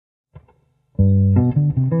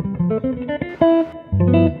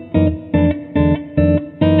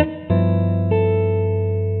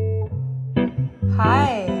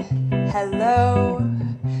Hi, hello,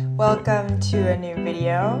 welcome to a new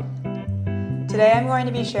video. Today I'm going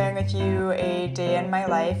to be sharing with you a day in my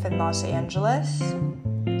life in Los Angeles.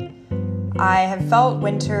 I have felt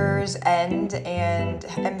winter's end and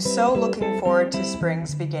am so looking forward to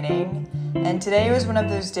spring's beginning. And today was one of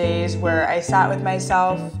those days where I sat with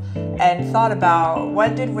myself and thought about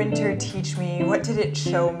what did winter teach me, what did it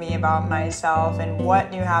show me about myself, and what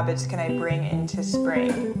new habits can I bring into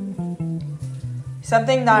spring.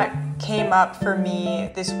 Something that came up for me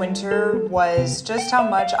this winter was just how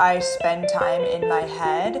much I spend time in my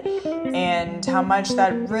head and how much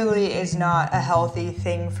that really is not a healthy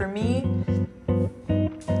thing for me.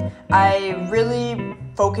 I really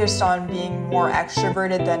focused on being more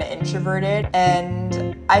extroverted than introverted,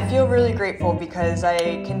 and I feel really grateful because I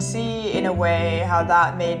can see in a way how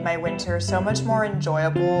that made my winter so much more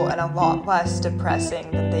enjoyable and a lot less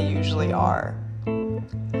depressing than they usually are.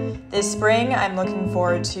 This spring, I'm looking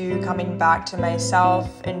forward to coming back to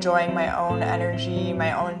myself, enjoying my own energy,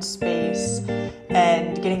 my own space,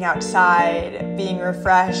 and getting outside, being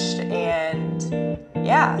refreshed, and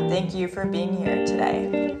yeah, thank you for being here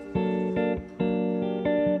today.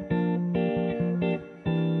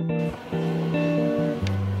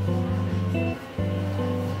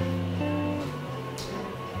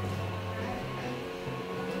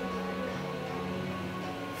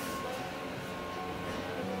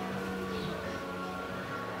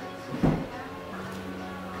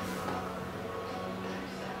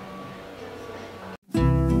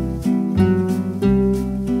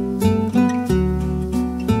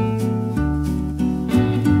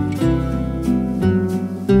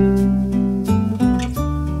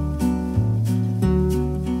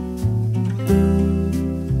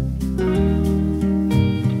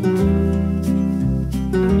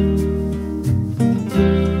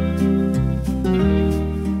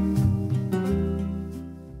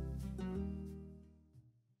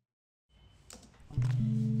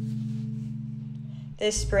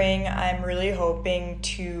 This spring, I'm really hoping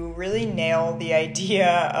to really nail the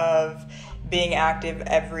idea of being active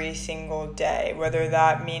every single day, whether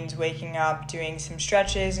that means waking up, doing some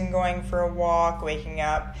stretches and going for a walk, waking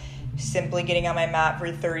up, simply getting on my mat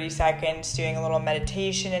for 30 seconds, doing a little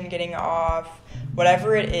meditation and getting off.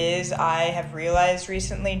 Whatever it is, I have realized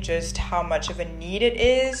recently just how much of a need it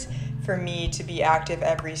is for me to be active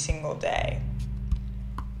every single day.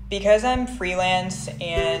 Because I'm freelance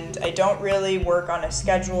and I don't really work on a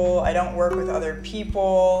schedule, I don't work with other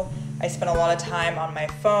people, I spend a lot of time on my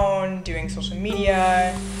phone doing social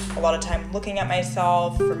media, a lot of time looking at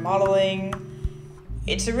myself for modeling.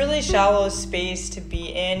 It's a really shallow space to be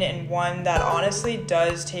in, and one that honestly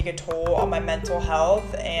does take a toll on my mental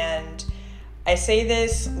health. And I say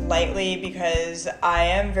this lightly because I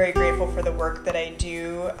am very grateful for the work that I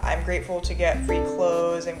do. I'm grateful to get free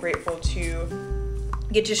clothes. I'm grateful to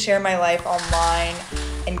get to share my life online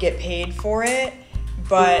and get paid for it,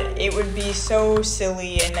 but it would be so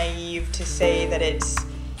silly and naive to say that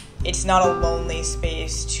it's not a lonely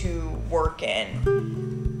space to work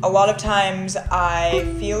in. A lot of times I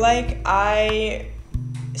feel like I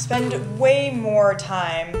spend way more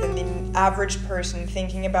time than the average person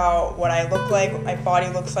thinking about what I look like, what my body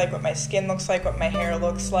looks like, what my skin looks like, what my hair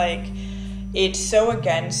looks like. It's so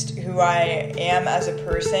against who I am as a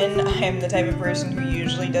person. I am the type of person who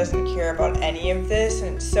usually doesn't care about any of this,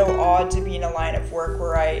 and it's so odd to be in a line of work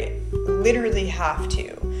where I literally have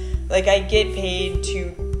to. Like, I get paid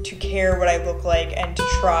to care what I look like and to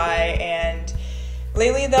try, and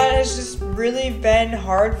lately that has just really been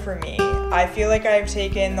hard for me. I feel like I've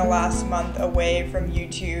taken the last month away from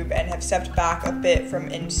YouTube and have stepped back a bit from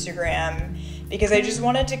Instagram, because I just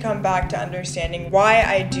wanted to come back to understanding why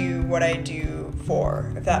I do what I do for,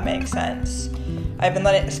 if that makes sense. I've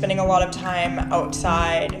been spending a lot of time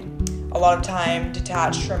outside, a lot of time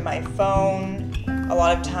detached from my phone, a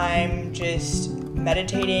lot of time just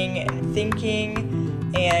meditating and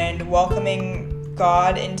thinking and welcoming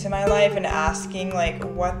God into my life and asking, like,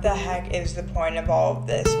 what the heck is the point of all of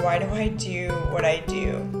this? Why do I do what I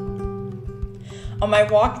do? On my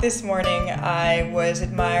walk this morning, I was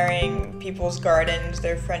admiring people's gardens,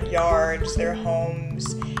 their front yards, their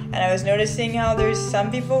homes, and I was noticing how there's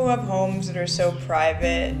some people who have homes that are so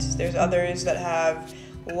private. There's others that have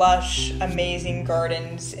lush, amazing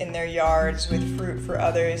gardens in their yards with fruit for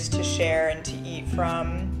others to share and to eat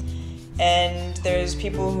from. And there's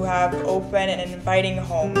people who have open and inviting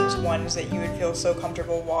homes, ones that you would feel so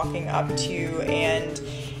comfortable walking up to and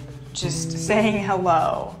just saying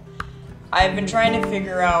hello. I've been trying to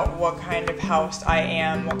figure out what kind of house I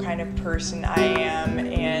am, what kind of person I am,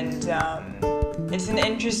 and it's an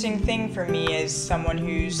interesting thing for me as someone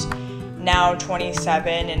who's now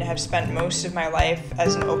 27 and have spent most of my life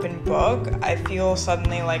as an open book. I feel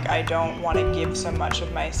suddenly like I don't want to give so much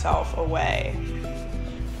of myself away.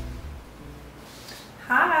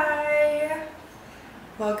 Hi!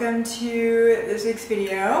 Welcome to this week's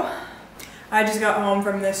video. I just got home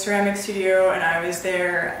from the ceramic studio and I was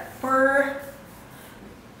there for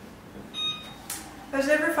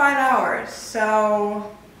 5 hours,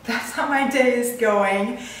 so that's how my day is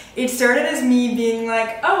going. It started as me being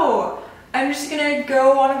like, oh, I'm just gonna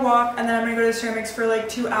go on a walk and then I'm gonna go to ceramics for like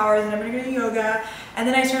 2 hours and I'm gonna go to yoga, and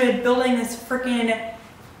then I started building this freaking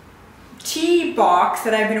tea box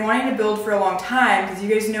that I've been wanting to build for a long time because you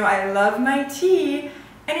guys know I love my tea.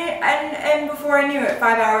 And before I knew it,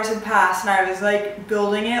 5 hours had passed and I was like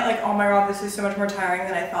building it like, oh my god, this is so much more tiring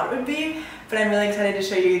than I thought it would be. But I'm really excited to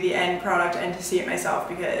show you the end product and to see it myself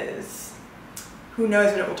because who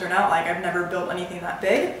knows what it will turn out like. I've never built anything that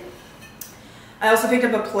big. I also picked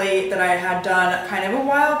up a plate that I had done kind of a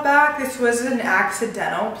while back. This was an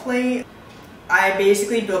accidental plate. I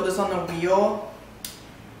basically built this on the wheel.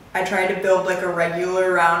 I tried to build like a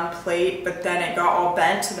regular round plate, but then it got all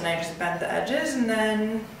bent, so then I just bent the edges and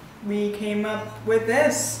then we came up with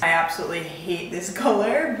this. I absolutely hate this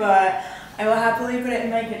color, but I will happily put it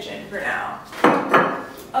in my kitchen for now.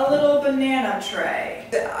 A little banana tray.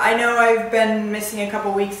 I know I've been missing a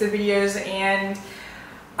couple weeks of videos and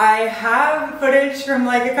I have footage from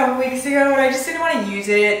like a couple weeks ago, but I just didn't want to use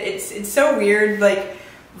it. It's so weird, like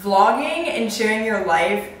vlogging and sharing your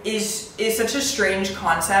life is such a strange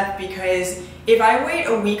concept because if I wait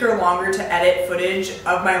a week or longer to edit footage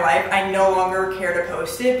of my life, I no longer care to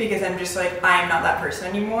post it because I'm just like, I'm not that person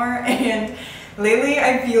anymore. And lately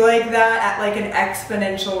I feel like that at like an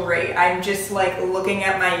exponential rate. I'm just like looking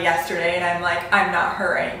at my yesterday and I'm like, I'm not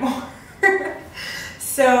her anymore.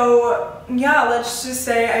 So yeah, let's just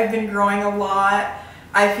say I've been growing a lot.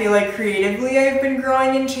 I feel like creatively I've been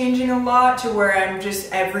growing and changing a lot to where I'm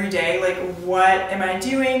just every day like, what am I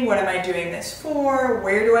doing? What am I doing this for?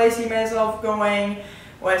 Where do I see myself going?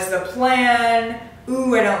 What's the plan?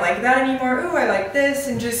 Ooh, I don't like that anymore. Ooh, I like this.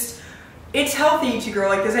 And just, it's healthy to grow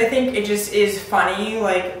like this. I think it just is funny,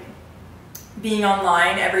 like being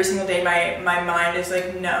online every single day, my mind is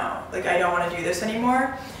like, no, like I don't want to do this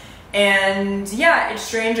anymore. And yeah, it's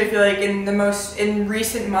strange. I feel like in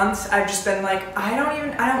recent months, I've just been like, I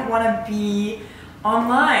don't want to be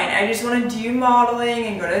online. I just want to do modeling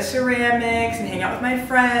and go to ceramics and hang out with my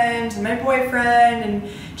friends and my boyfriend and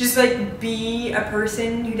just like be a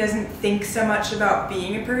person who doesn't think so much about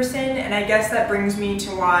being a person. And I guess that brings me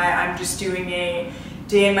to why I'm just doing a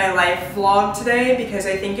day in my life vlog today, because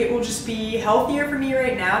I think it will just be healthier for me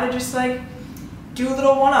right now to just like do a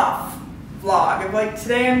little one-off vlog of like,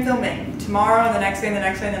 today I'm filming, tomorrow and the next day and the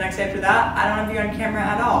next day and the next day after that, I don't want to be on camera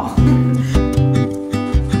at all.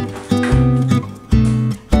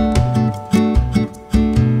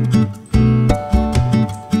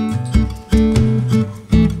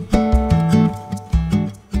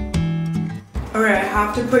 Okay, I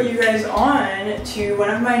have to put you guys on to one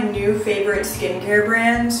of my new favorite skincare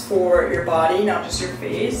brands for your body, not just your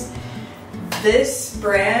face. This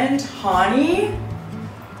brand, Honey,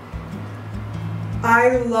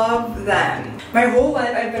 I love them. My whole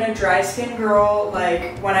life I've been a dry skin girl.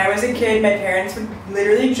 Like when I was a kid, my parents would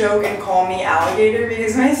literally joke and call me alligator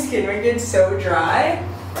because my skin would get so dry.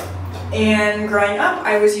 And growing up,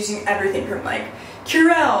 I was using everything from like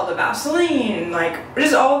Curel to Vaseline, like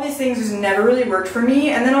just all of these things just never really worked for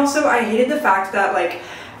me. And then also I hated the fact that like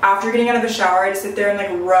after getting out of the shower, I'd sit there and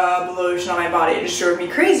like rub lotion on my body. It just drove me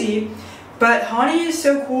crazy. But Honey is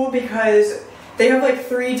so cool because they have like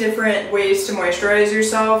 3 different ways to moisturize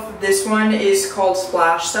yourself. This one is called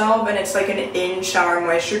Splash Salve and it's like an in-shower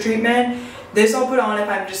moisture treatment. This I'll put on if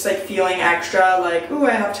I'm just like feeling extra, like, ooh,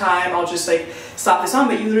 I have time, I'll just like slap this on,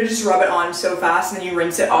 but you literally just rub it on so fast and then you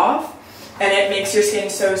rinse it off and it makes your skin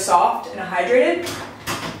so soft and hydrated.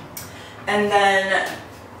 And then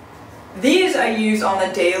these I use on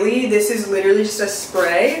the daily. This is literally just a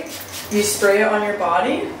spray. You spray it on your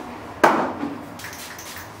body,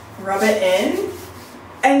 rub it in,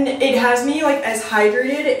 and it has me like as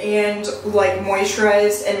hydrated and like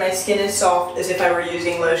moisturized, and my skin is soft as if I were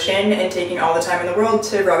using lotion and taking all the time in the world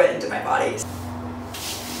to rub it into my body.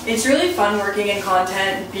 It's really fun working in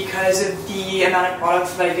content because of the amount of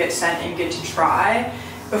products that I get sent and get to try.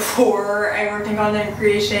 Before I worked in content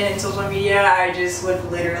creation and social media, I just would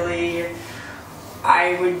literally,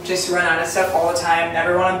 I would just run out of stuff all the time,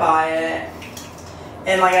 never want to buy it.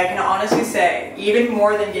 And like I can honestly say, even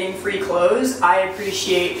more than getting free clothes, I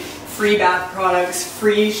appreciate free bath products,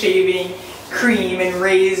 free shaving cream and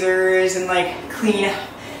razors and like clean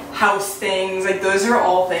house things. Like those are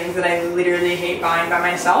all things that I literally hate buying by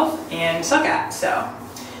myself and suck at. So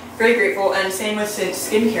very grateful. And same with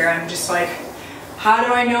skincare. I'm just like, how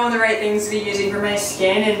do I know the right things to be using for my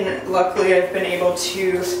skin? And luckily I've been able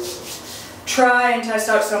to try and test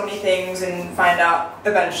out so many things and find out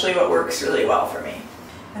eventually what works really well for me.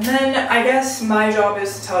 And then I guess my job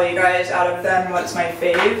is to tell you guys out of them what's my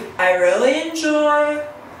fave. I really enjoy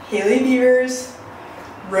Hailey Bieber's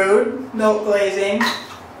Road Milk Glazing.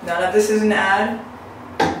 None of this is an ad.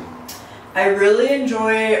 I really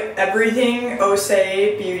enjoy everything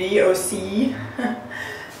Osé Beauty, OC.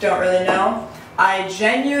 Don't really know. I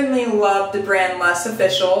genuinely love the brand Less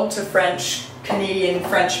Official. It's a Canadian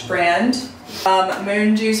French brand.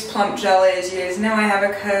 Moon Juice Plump Jelly, as you guys know, I have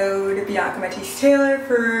a code, Bianca Matisse Taylor,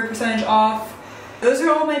 for % off. Those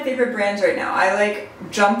are all my favorite brands right now. I like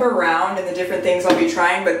jump around in the different things I'll be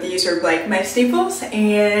trying, but these are like my staples.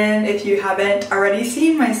 And if you haven't already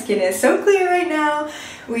seen, my skin is so clear right now.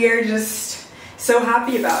 We are just so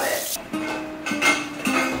happy about it.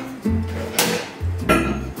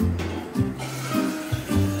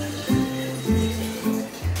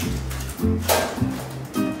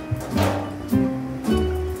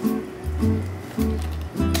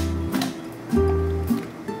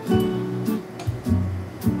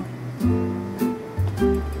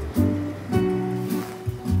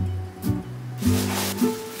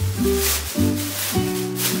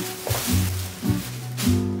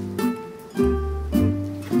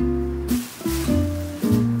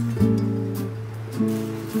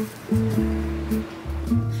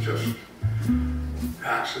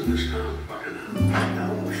 In this town, fucking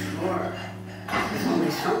hell. No, sure. There's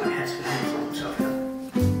only someone has to influence of her.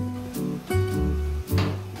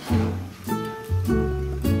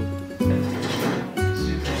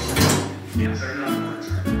 Yes, they're not words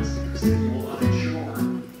are because they will unsure.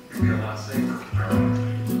 You'll be a lot safer.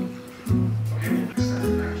 Okay, well, next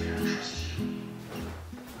time I can't trust you.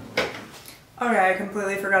 Okay, I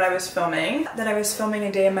completely forgot I was filming. That I was filming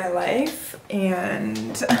a day in my life,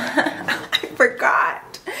 and I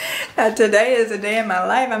forgot that today is a day in my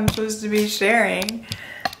life I'm supposed to be sharing.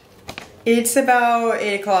 It's about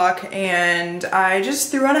 8 o'clock and I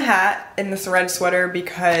just threw on a hat in this red sweater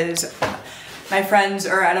because my friends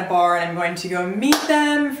are at a bar and I'm going to go meet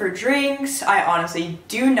them for drinks. I honestly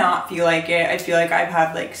do not feel like it. I feel like I've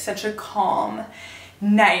had like such a calm,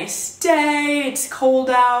 nice day. It's cold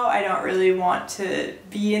out. I don't really want to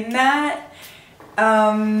be in that.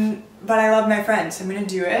 But I love my friends, so I'm gonna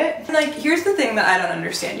do it. Like, here's the thing that I don't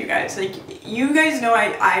understand, you guys. Like, you guys know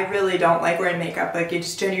I really don't like wearing makeup. Like,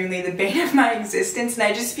 it's genuinely the bane of my existence, and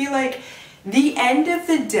I just feel like the end of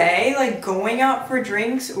the day, like, going out for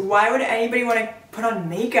drinks, why would anybody want to put on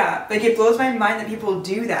makeup? Like, it blows my mind that people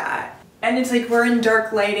do that. And it's like, we're in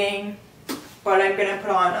dark lighting, but I'm gonna put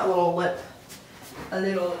on a little lip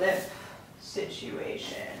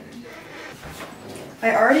situation.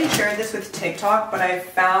 I already shared this with TikTok, but I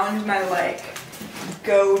found my like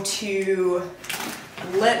go-to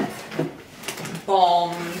lip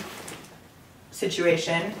balm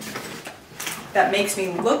situation that makes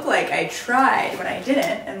me look like I tried when I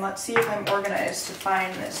didn't. And let's see if I'm organized to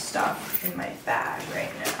find this stuff in my bag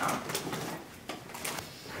right now.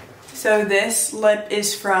 So this lip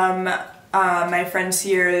is from my friend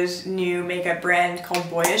Sierra's new makeup brand called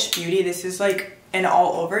Boyish Beauty. This is like an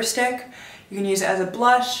all-over stick. You can use it as a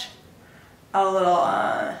blush, a little,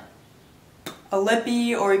 a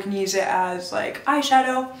lippy, or you can use it as like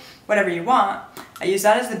eyeshadow, whatever you want. I use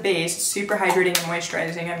that as the base. It's super hydrating and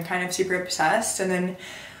moisturizing. I'm kind of super obsessed. And then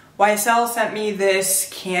YSL sent me this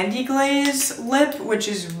candy glaze lip, which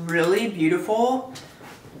is really beautiful.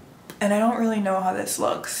 And I don't really know how this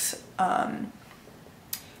looks.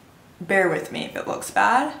 Bear with me if it looks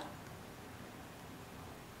bad.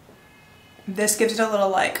 This gives it a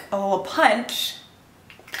little punch.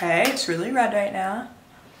 Okay, it's really red right now.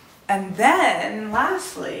 And then,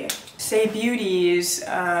 lastly, Say Beauty's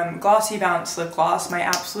Glossy Bounce Lip Gloss, my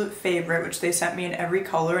absolute favorite, which they sent me in every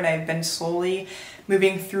color, and I've been slowly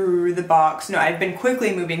moving through the box. No, I've been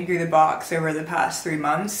quickly moving through the box over the past 3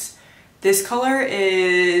 months. This color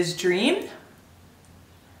is Dream.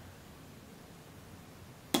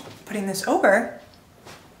 Putting this over.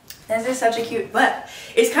 This is such a cute lip.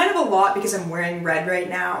 It's kind of a lot because I'm wearing red right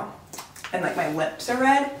now and like my lips are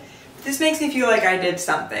red. This makes me feel like I did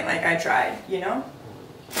something, like I tried, you know?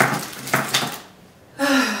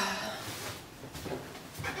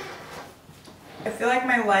 I feel like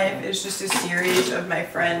my life is just a series of my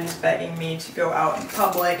friends begging me to go out in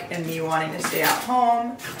public and me wanting to stay at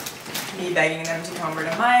home, me begging them to come over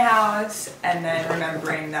to my house, and then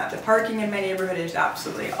remembering that the parking in my neighborhood is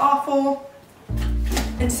absolutely awful,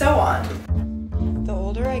 and so on. The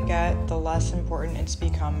older I get, the less important it's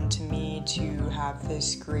become to me to have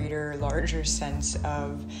this greater, larger sense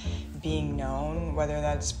of being known, whether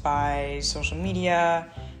that's by social media,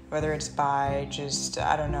 whether it's by just,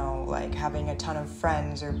 I don't know, like having a ton of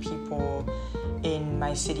friends or people in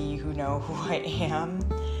my city who know who I am.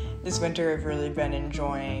 This winter I've really been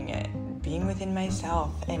enjoying it, being within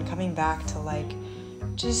myself and coming back to like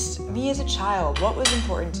just me as a child. What was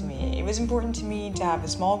important to me? It was important to me to have a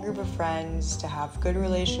small group of friends, to have good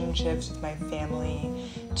relationships with my family,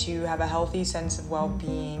 to have a healthy sense of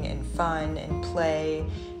well-being and fun and play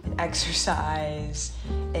and exercise.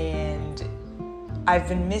 And I've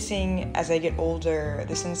been missing, as I get older,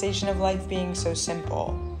 the sensation of life being so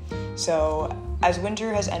simple. So as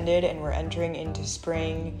winter has ended and we're entering into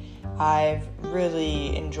spring, I've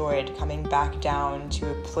really enjoyed coming back down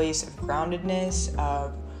to a place of groundedness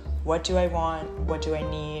of what do I want, what do I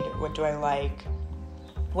need, what do I like,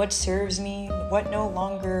 what serves me, what no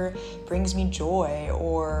longer brings me joy,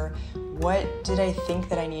 or what did I think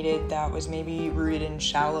that I needed that was maybe rooted in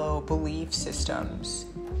shallow belief systems.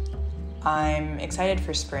 I'm excited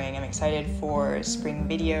for spring. I'm excited for spring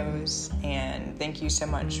videos, and thank you so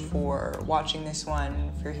much for watching this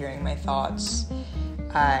one, for hearing my thoughts.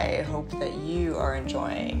 I hope that you are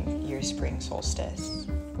enjoying your spring solstice.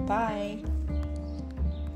 Bye!